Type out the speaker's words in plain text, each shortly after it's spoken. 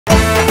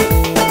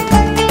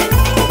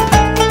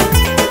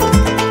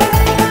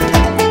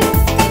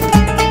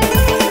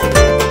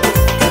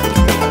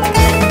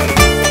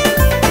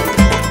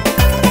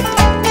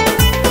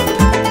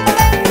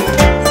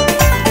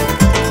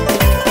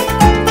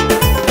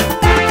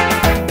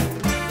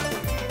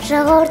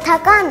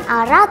Ժողովրդական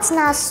առածն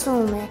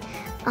ասում է,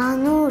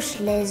 անուշ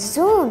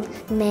լեզուն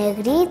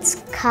մեղրից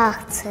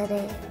քաղցր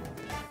է։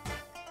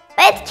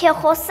 Պետք է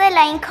խոսել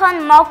այնքան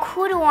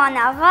մաքուր ու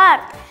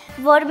անաղարտ,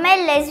 որ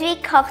մեր լեզվի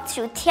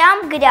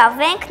քաղցրությամբ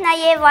գրավենք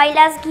նաև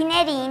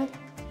այլազգիներին։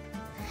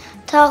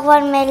 Թող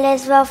որ մեր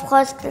լեզվով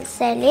խոսք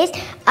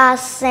լսելիս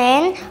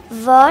ասեն,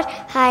 որ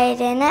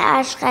հայերենը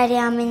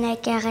աշխարհի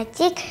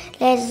ամենագեղեցիկ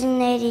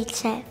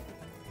լեզուներից է։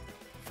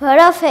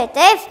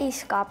 Որովհետև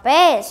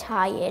իսկապես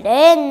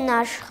հայերենն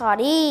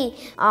աշխարհի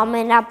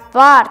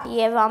ամենապարտ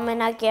և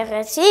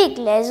ամենագեղեցիկ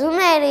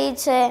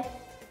լեզուներից է։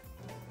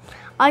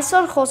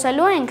 Այսօր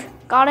խոսելու ենք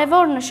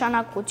կարևոր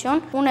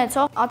նշանակություն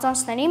ունեցող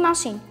ածանցների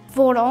մասին,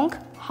 որոնք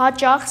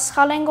հաճախ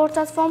սխալ են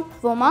գործածվում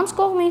ոմանց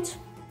կողմից։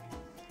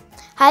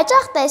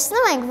 Հաճախ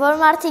տեսնում ենք,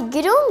 որ մարդիկ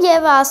գրում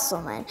և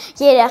ասում են,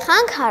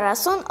 երեխան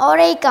 40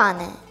 օր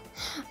էկան է,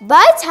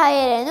 բայց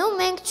հայերենում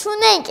մենք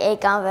չունենք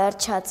էկան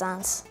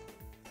վերջածանց։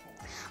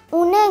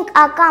 Ունենք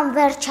ական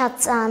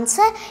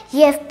վերջածանցը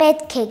և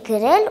պետք է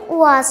գրել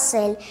ու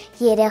ասել,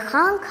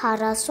 երեխան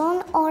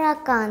 40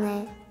 օրական է։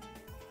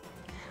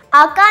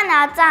 Ական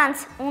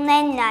ածանց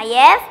ունեն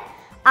նաև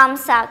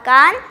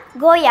ամսական,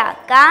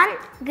 գոյական,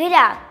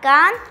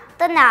 գրական,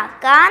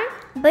 տնական,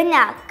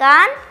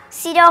 բնական,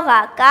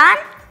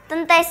 սիրողական,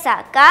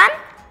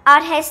 տնտեսական,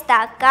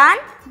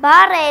 արհեստական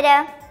բառերը։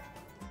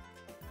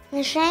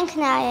 Նշենք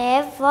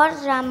նաև, որ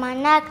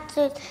ժամանակ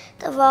ցույց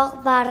տվող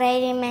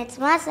բառերի մեծ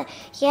մասը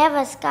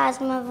ևս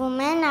կազմվում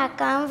են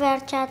ական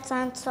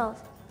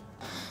վերջածանցով։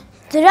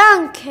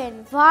 Դրանք են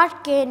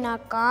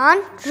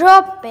վայրկենական,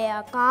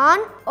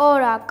 րոպեական,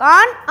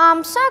 օրական,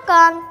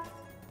 ամսական։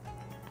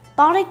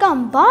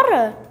 Տարեկան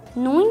բառը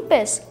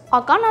նույնպես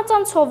ական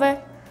ածանցով է,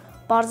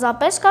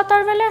 պարզապես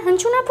կատարվել է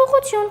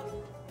հնչյունափոխություն։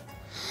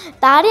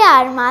 Տարի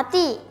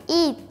արմատի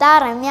ի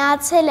տառը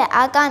միացել է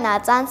ական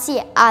ածանցի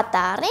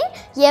ատառին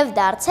և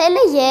դարձել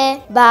է է,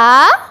 բա։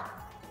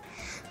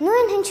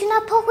 Նույն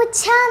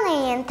հնչյունափոխության է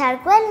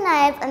ենթարկվել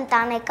նաև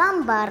ընտանեկան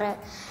բառը,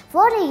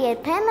 որը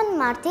երբեմն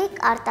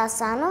մարդիկ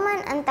արտասանում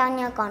են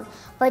ընտանեկան,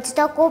 բայց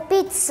դա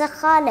կոպիտ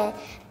սխալ է,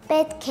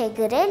 պետք է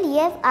գրել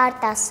և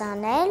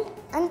արտասանել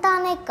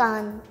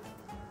ընտանեկան։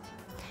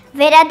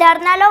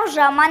 Վերադառնալով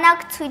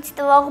ժամանակ ցույց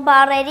տվող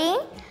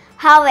բառերին,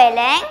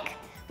 հավելենք,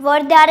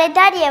 որ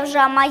դարեդար և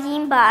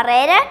ժամային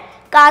բառերը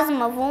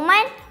կազմվում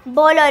են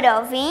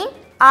բոլորովին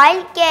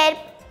այլ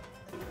կերպ։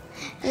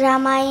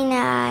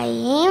 Ժամայինը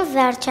այն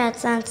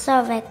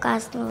վերջածանցով է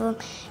կազմվում,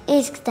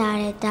 իսկ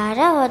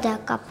դարեդարը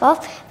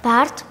հոդակապով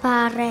բարդ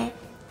բառ է։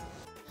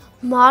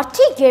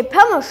 Մարդիկ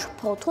երբեմն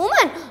շփոթում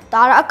են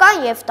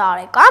տարական և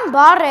տարեկան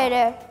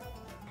բառերը։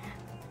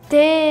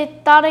 Դե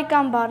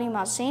տարեկան բառի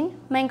մասին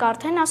մենք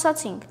արդեն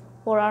ասացինք,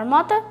 որ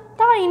արմատը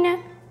տարին է։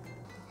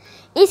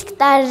 Իսկ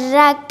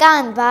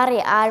տարրական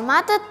բառի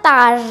արմատը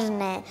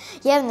տարրն է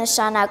և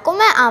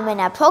նշանակում է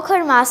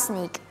ամենափոքր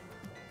մասնիկ։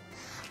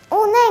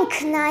 Ունենք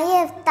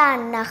նաև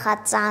տար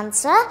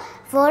նախածանցը,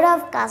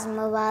 որով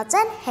կազմված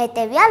են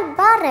հետևյալ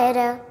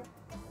բառերը.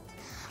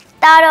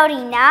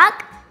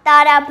 տարօրինակ,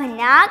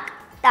 տարաբնակ,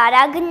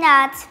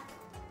 տարագնաց,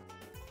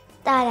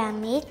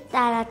 տարամիտ,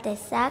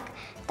 տարատեսակ,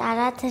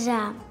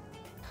 տարադրամ։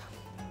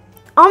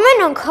 Ամեն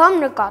անգամ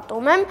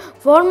նկատում եմ,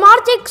 որ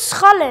մարդիկ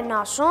սխալ են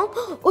ասում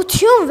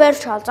ություն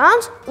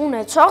վերջածանց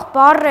ունեցող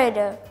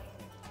բառերը։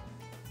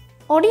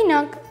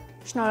 Օրինակ,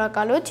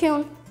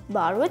 շնորհակալություն,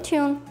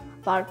 բարություն,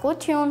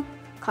 բարկություն,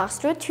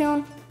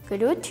 քաղցրություն,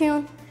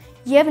 գրություն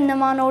և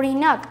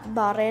նմանօրինակ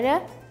բառերը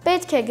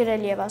պետք է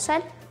գրել և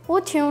ասել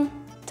ություն,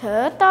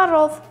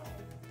 տառով։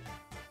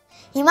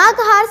 Հիմա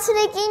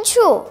կհարցնեք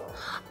ինչու։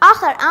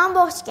 Ախր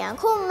ամբողջ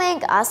կյանքում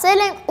մենք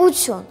ասել ենք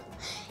ություն։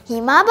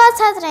 Հիմա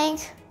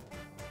բացատրենք։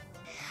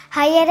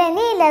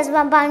 Հայերենի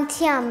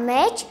լեզվաբանության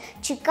մեջ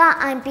չկա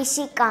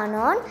այնպիսի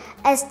կանոն,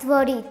 ըստ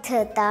որի თ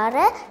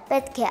տառը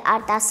պետք է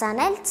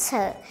արտասանել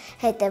ց,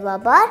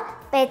 հետևաբար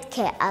պետք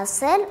է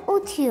ասել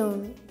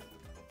ություն։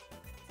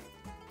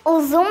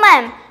 Ուզում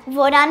եմ,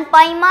 որ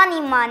անպայման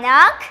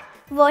իմանաք,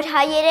 որ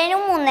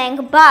հայերենում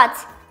ունենք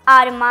բաց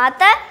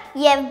արմատը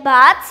և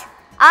բաց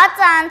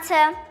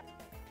ածանցը։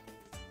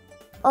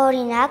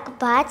 Օրինակ,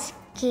 բաց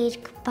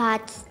գիրք,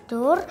 բաց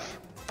դուռ,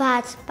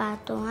 բաց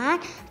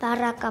պատուհան,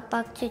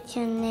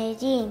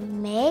 բառակապակցությունների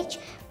մեջ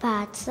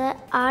բացը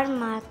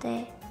արմատ է։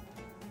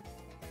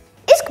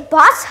 Իսկ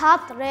բաց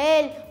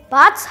հատրել,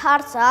 բաց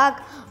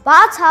հարցակ,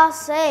 բաց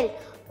ասել,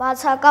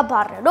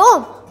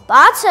 բացակաբառերում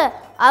բացը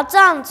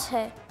ածանց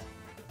է։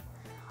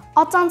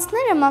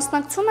 Ածանցները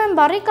մասնակցում են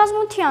բառի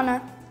կազմությանը,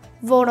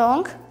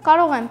 որոնք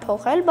կարող են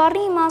փոխել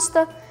բառի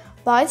իմաստը,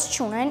 բայց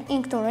չունեն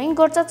ինքնուրույն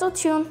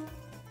գործածություն։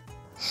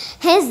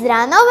 Հենց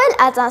դրանով էլ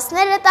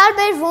ածանցները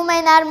տարբերվում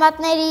են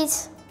արմատներից։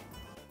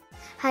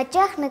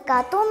 Հաճախ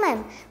նկատում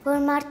եմ, որ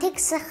մարդիկ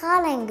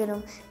սխալ են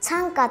գրում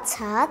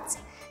ցանկացած,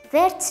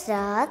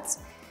 վերցրած,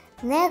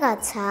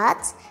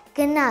 նեղացած,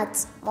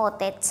 գնաց,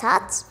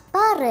 մոտեցած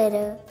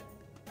բառերը։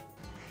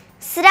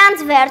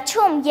 Սրանց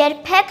վերջում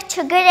երբեք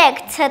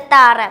չգրեք ց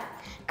տառը,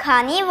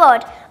 քանի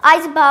որ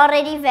այս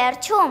բառերի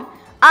վերջում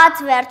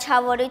ած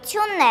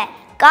վերջավորությունն է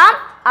կամ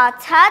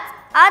ացած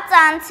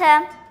ածանցը։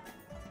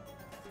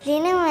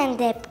 Լինում են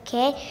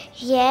դեպքեր,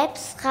 երբ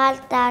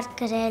սխալ տառ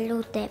գրելու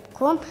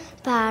դեպքում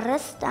բառը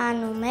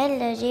ստանում է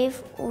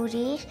լրիվ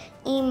ուրիշ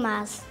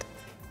իմաստ։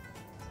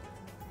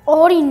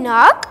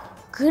 Օրինակ,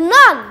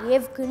 գնալ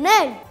եւ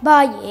գնել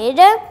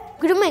բայերը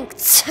գրում ենք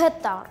ց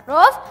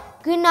տառով,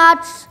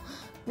 գնաց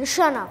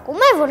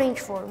նշանակում է, որ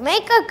ինչ-որ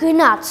մեկը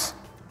գնաց։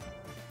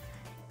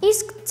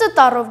 Իսկ ց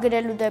տառով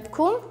գրելու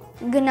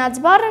դեպքում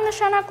գնաց բառը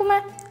նշանակում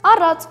է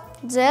առած,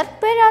 ձեռք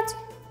բերած։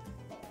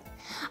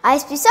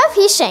 Այսպիսով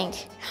հիշենք,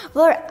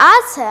 որ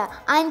ացը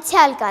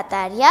անցյալ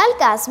կատարյալ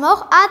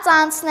կազմող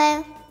ածանցն է։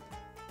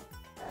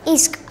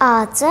 Իսկ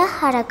ածը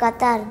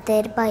հարակատար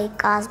դերբայի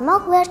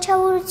կազմող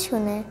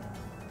վերջավորություն է։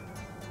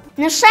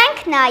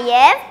 Նշենք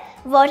նաև,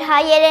 որ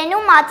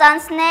հայերենում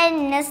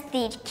ածանցներն ըստ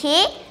դիրքի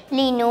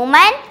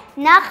լինում են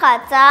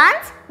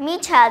նախածանց,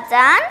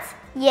 միջածանց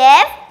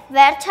և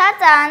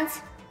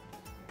վերջածանց։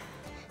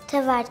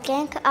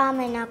 Թվարկենք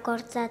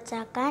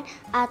ամենագործածական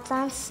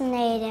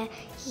ածանցները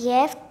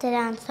և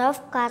դրանցով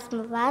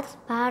կազմված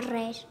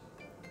բառեր։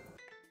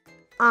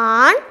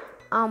 Ան,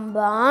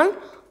 անբան,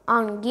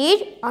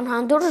 անգիր,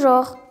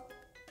 անհանդուրժող։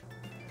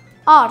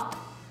 Արտ,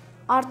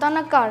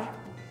 արտանկար,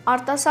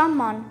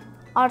 արտասահման,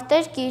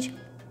 արտերկիր։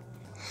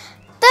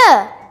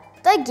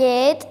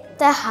 Տգետ,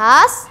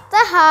 տհաս,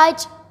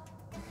 տհաճ։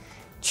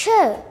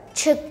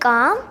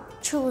 Չկամ,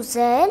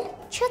 չուզել,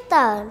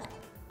 չտալ։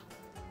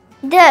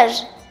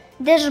 Դժ,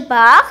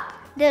 դժբախտ,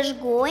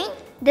 դժգույն,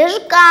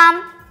 դժկամ։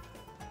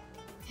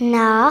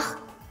 Նախ,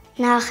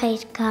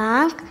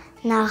 նախերգանք,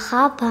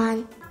 նախաբան։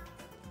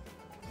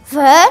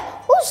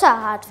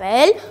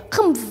 Հուսահատվել,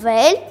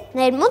 խմբվել,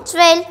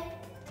 ներմուծվել։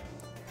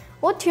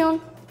 Ություն,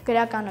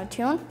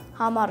 գրականություն,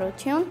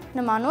 համառություն,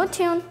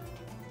 նմանություն։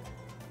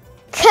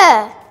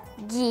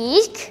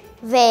 Գիրք,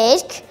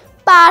 վերք,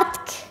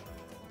 պարտք։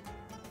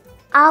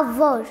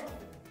 Ավոր,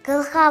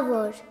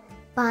 գլխավոր,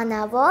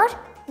 բանավոր,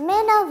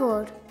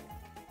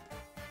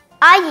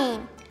 մենավոր։Ային,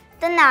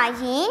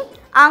 տնային,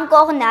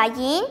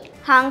 անկողնային,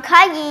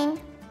 հանքային։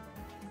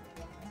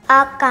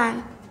 Ական,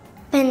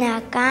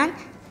 բնական,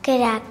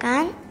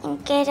 գրական,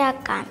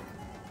 ընկերական։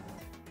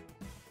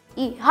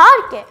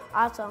 Իհարկե,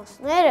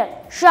 ածանցները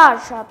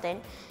շատ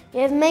են,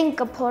 և մենք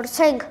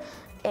կփորձենք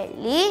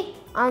էլի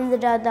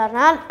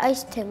անդրադառնալ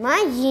այս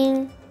թեմային։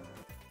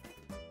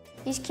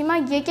 Իսկ հիմա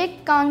եկեք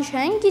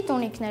կանչենք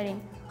գիտունիկներին,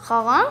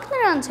 խաղանք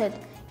նրանց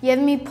հետ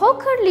և մի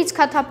փոքր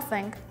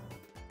լիցքաթափվենք։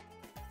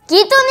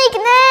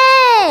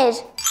 Գիտունիկներ!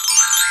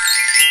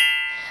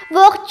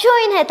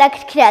 Ողջույն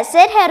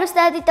հետաքրքրասեր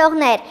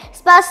հեռուստադիտողներ,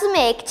 սպասում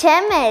եք չէ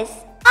մեզ։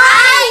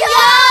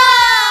 Այո!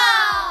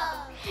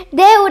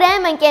 Դե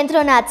ուրեմն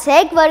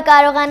կենտրոնացեք, որ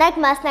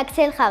կարողանաք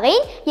մասնակցել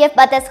խաղին և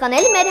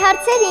պատասխանել մեր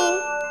հարցերին։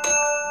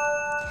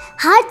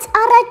 Հարց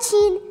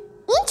առաջին,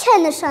 ինչ է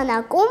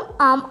նշանակում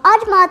ամ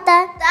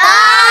արմատը։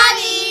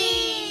 Տարի։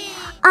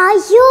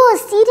 Այո,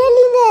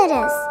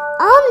 սիրելիներս,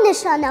 ամ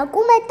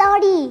նշանակում է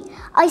տարի։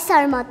 Այս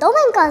արմատով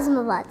են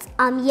կազմված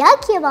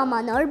ամյակ և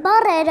ամանոր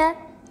բառերը։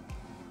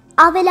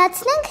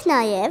 Ավելացնենք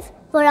նաև,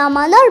 որ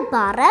ամանոր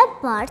բառը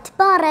բարդ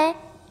բառ է։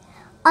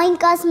 Այն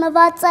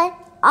կազմված է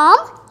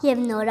ամ և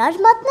նոր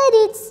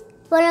արմատներից,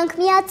 որոնք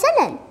միացել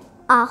են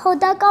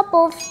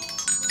ահոդակապով։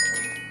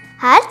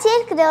 Հարց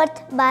երկրորդ,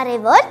 բառի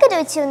որ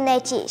գրությունն է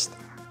ճիշտ։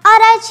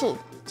 Առաջին,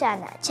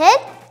 ճանաչել,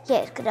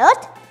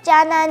 երկրորդ,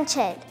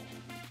 ճանաչել։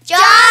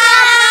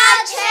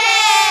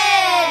 Ճանաչել։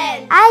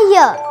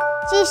 Այո,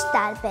 ճիշտ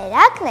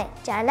տարբերակն է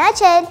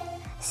ճանաչել։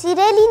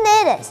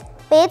 Սիրելիներս,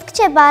 պետք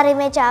չէ բառի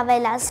մեջ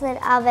ավելացնել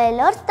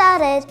ավելորդ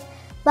տառեր,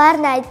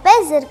 բառն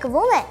այդպես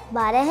զրկվում է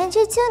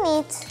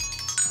բարեհնչությունից։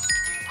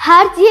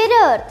 Հարց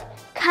երրորդ,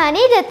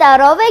 քանի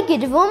տառով է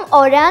գրվում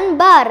օրան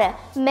բառը,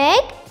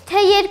 1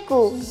 թե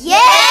 2։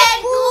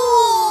 2։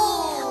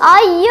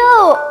 Այո,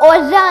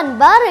 օրան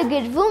բառը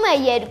գրվում է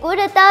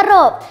 2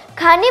 տառով,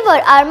 քանի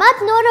որ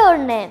արմատն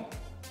օրորն է։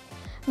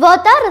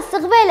 Ոտառը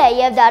սղվել է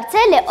և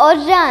դարձել է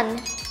օրժան։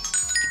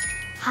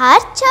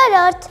 Հարց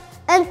չորրորդ,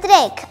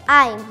 ընտրեք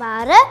այն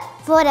բառը,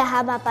 որը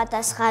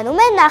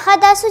համապատասխանում է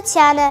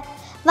նախադասությանը։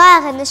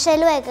 Վաղը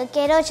նշելու եք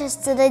ընկերոջս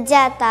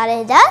ծննդյան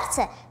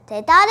տարեդարձը,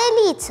 թե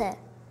տարելիցը։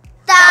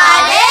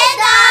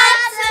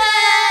 Տարեդարձը։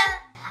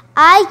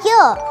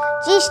 Այո,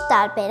 ճիշտ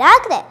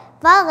տարբերակն է,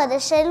 վաղը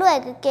նշելու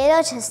եք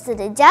ընկերոջս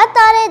ծննդյան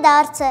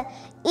տարեդարձը,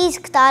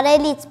 իսկ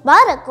տարելից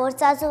բառը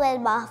գործածում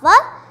են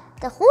մահվան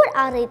տխուր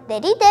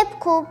առիթների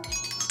դեպքում։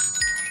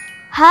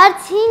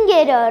 Հարց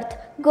հինգերորդ,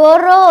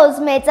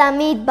 գոռոզ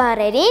մեծամիտ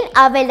բառերին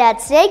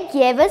ավելացրեք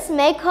ևս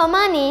մեկ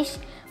հոմանիշ,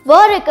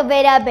 որը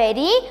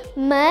կվերաբերի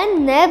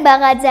մ-ն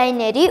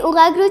բաղաձայների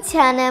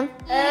ուղղագրությանը։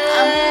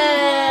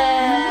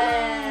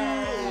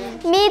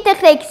 Մի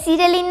տխրեք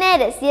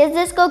սիրելիներս, ես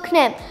ձեզ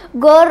կօգնեմ,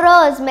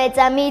 գոռոզ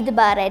մեծամիտ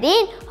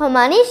բառերին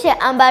հոմանիշը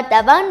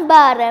ամբարտավան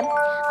բառը,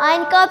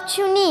 այն կապ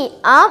չունի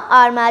ամ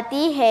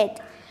արմատի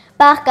հետ,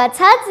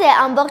 բաղկացած է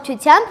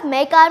ամբողջությամբ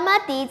մեկ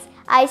արմատից,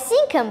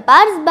 այսինքն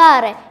պարզ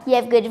բառ է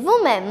և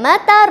գրվում է մ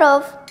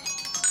տառով։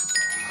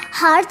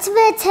 Հարց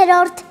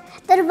վեցերորդ,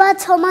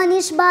 տրված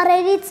հոմանիշ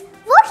բառերից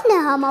Ո՞րն է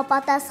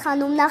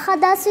համապատասխանում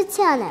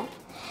նախադասությանը։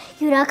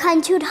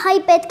 Յուրաքանչյուր հայ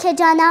պետք է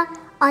ջանա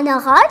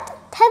անաղարտ,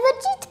 թե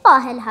վճիտ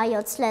պահել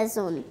հայոց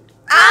լեզուն։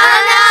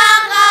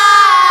 Անաղարտ։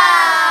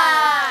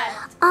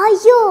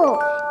 Այո,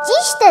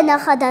 ճիշտ է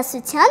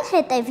նախադասության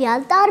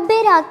հետևյալ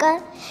տարբերակը։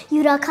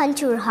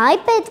 Յուրաքանչյուր հայ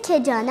պետք է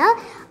ջանա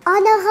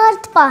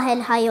անաղարտ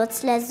պահել հայոց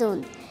լեզուն։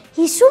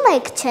 Հիշում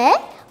եք, չէ,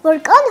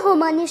 որ կան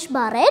հոմանիշ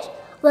բառեր,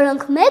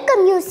 որոնք մեկը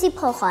մյուսի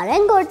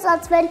փոխարեն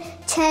գործածվել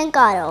չեն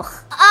կարող։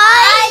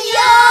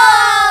 Այո։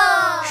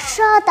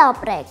 Շատ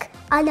ապրեք,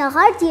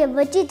 անաղարտ եւ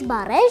վճիտ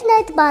բառերն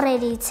այդ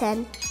բառերից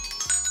են։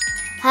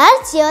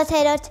 Հարց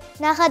 7-րդ.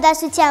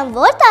 Նախադասության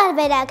ո՞ր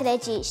տարբերակն է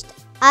ճիշտ։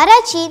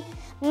 Առաջին.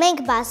 մենք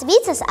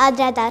բազմիցս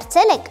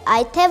անդրադարձել ենք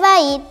այդ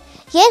թեմային։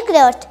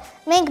 Երկրորդ.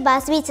 մենք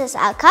բազմիցս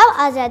անգամ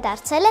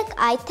անդրադարձել ենք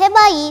այդ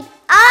թեմային։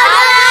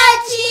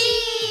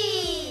 Առաջին։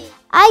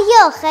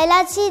 Այո,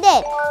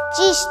 խելացիներ,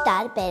 ճիշտ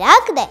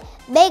տարբերակն է,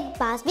 մենք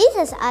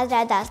բազմիցս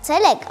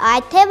անդրադարձել ենք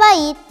այդ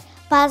թեմային։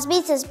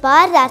 Բազմիցս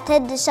բառն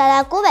արդեն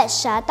նշանակում է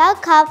շատ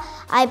անգամ,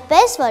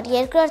 այնպես որ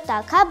երկրորդ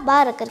անգամ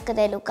բառը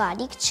կրկնելու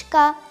կարիք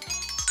չկա։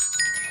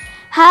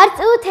 Հարց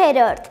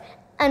 8-րդ.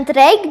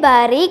 Ընտրեք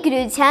բառի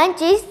գրության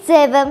ճիշտ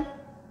ձևը։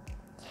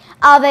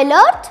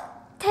 Ավելորդ,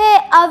 թե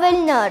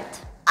ավելնորդ։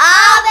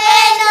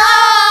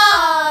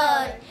 Ավելորդ։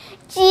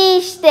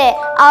 Ճիշտ է,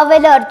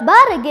 ավելորդ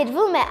բառը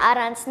գրվում է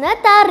առանց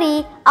նտարի,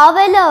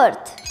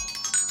 ավելորդ։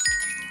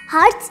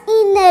 Հարց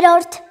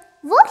 9-րդ.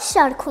 Ո՞ր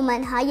շարքում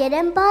են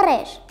հայերեն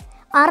բառեր։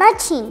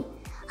 Առաջին.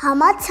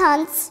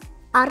 համացանց,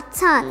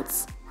 առցանց,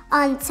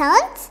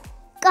 անցանց,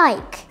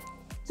 կայք։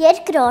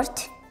 Երկրորդ.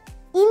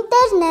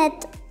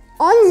 ինտերնետ,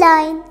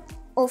 օնլայն,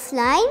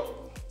 օֆլայն,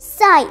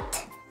 սայթ։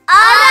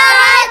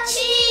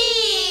 Առաջին։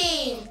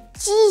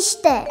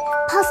 Ճիշտ է,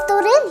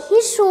 փաստորեն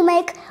հիշում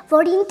եք,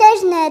 որ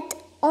ինտերնետ,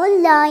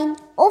 օնլայն,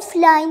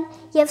 օֆլայն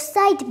և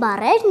սայթ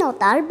բառերն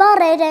օտար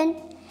բառեր են։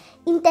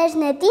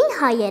 Ինտերնետին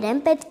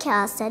հայերեն պետք է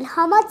ասել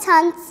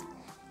համացանց,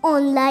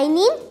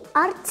 օնլայնին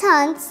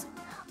առցանց,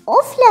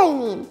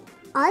 օֆլայնին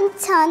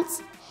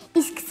անցանց,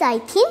 իսկ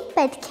սայթին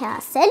պետք է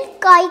ասել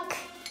կայք։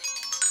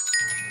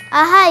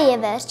 Ահա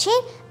եւ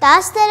վերջին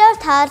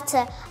 10-րդ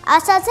հարցը։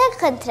 Ասացեք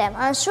խնդրեմ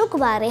անշուք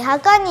բառի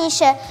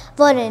հականիշը,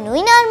 որը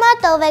նույն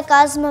արմատով է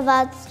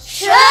կազմված։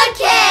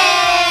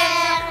 Շքեղ։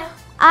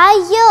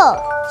 Այո,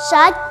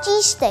 շատ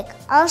ճիշտ եք,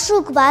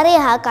 անշուք բառի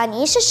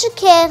հականիշը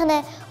շքեղն է,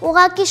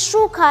 ուղղակի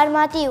շուք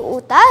արմատի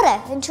ու տառը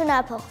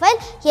հնչյունափոխվել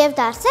և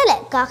դարձել է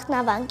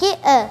գաղտնավանկի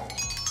ը։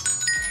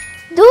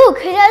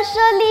 Դուք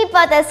հրաշալի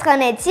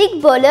պատասխանեցիք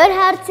բոլոր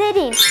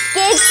հարցերին,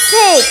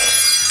 կեցցեք։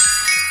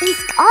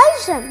 Իսկ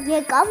այժմ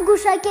եկավ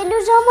գուշակելու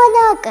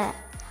ժամանակը։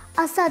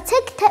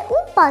 Ասացեք, թե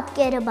ում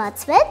պատկերը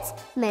բացվեց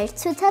մեր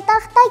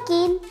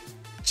ցուցատախտակին։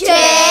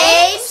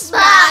 Ջեյմս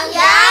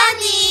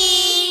Բաղյանի։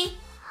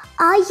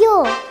 Այո,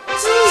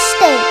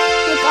 ճիշտ է,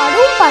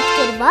 նկարում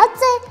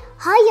պատկերված է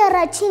հայ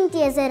առաջին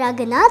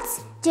տիեզերագնաց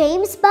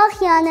Ջեյմս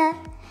Բաղյանը։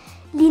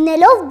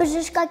 Լինելով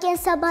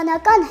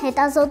բժշկակենսաբանական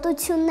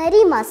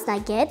հետազոտությունների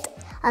մասնագետ,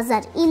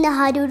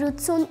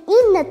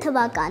 1989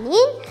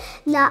 թվականին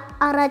նա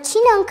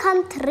առաջին անգամ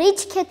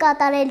թռիչք է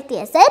կատարել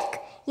տիեզերք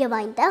և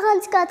այնտեղ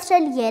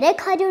անցկացրել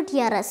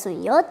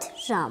 337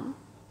 ժամ։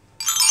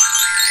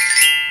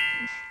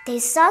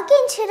 Տեսակ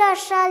ինչ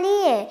հրաշալի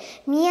է,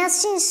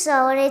 միասին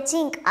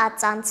սովորեցինք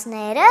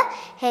ածանցները,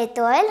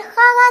 հետո էլ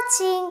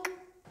խաղացինք։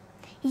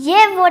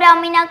 Եվ որ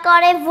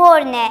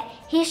ամենակարևորն է,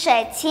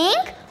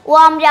 հիշեցինք ու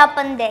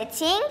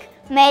ամրապնդեցինք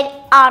մեր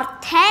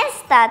արդեն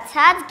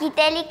ստացած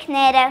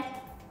գիտելիքները։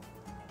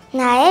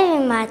 Նաև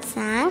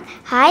իմացանք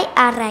հայ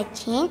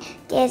առաջին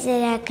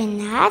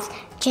տիեզերագնաց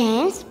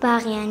Ջեյմս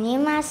Բաղյանի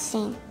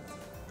մասին։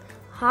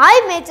 Հայ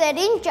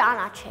մեծերին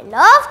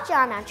ճանաչելով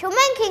ճանաչում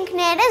ենք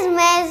ինքներս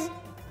մեզ։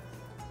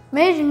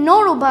 Մեր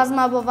նոր ու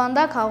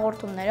բազմաբովանդակ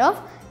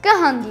հաղորդումներով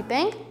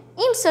կհանդիպենք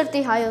Իմ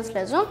սրտի հայոց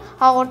լեզուն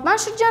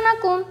հաղորդման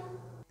շրջանակում։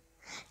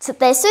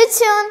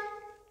 Ցտեսություն։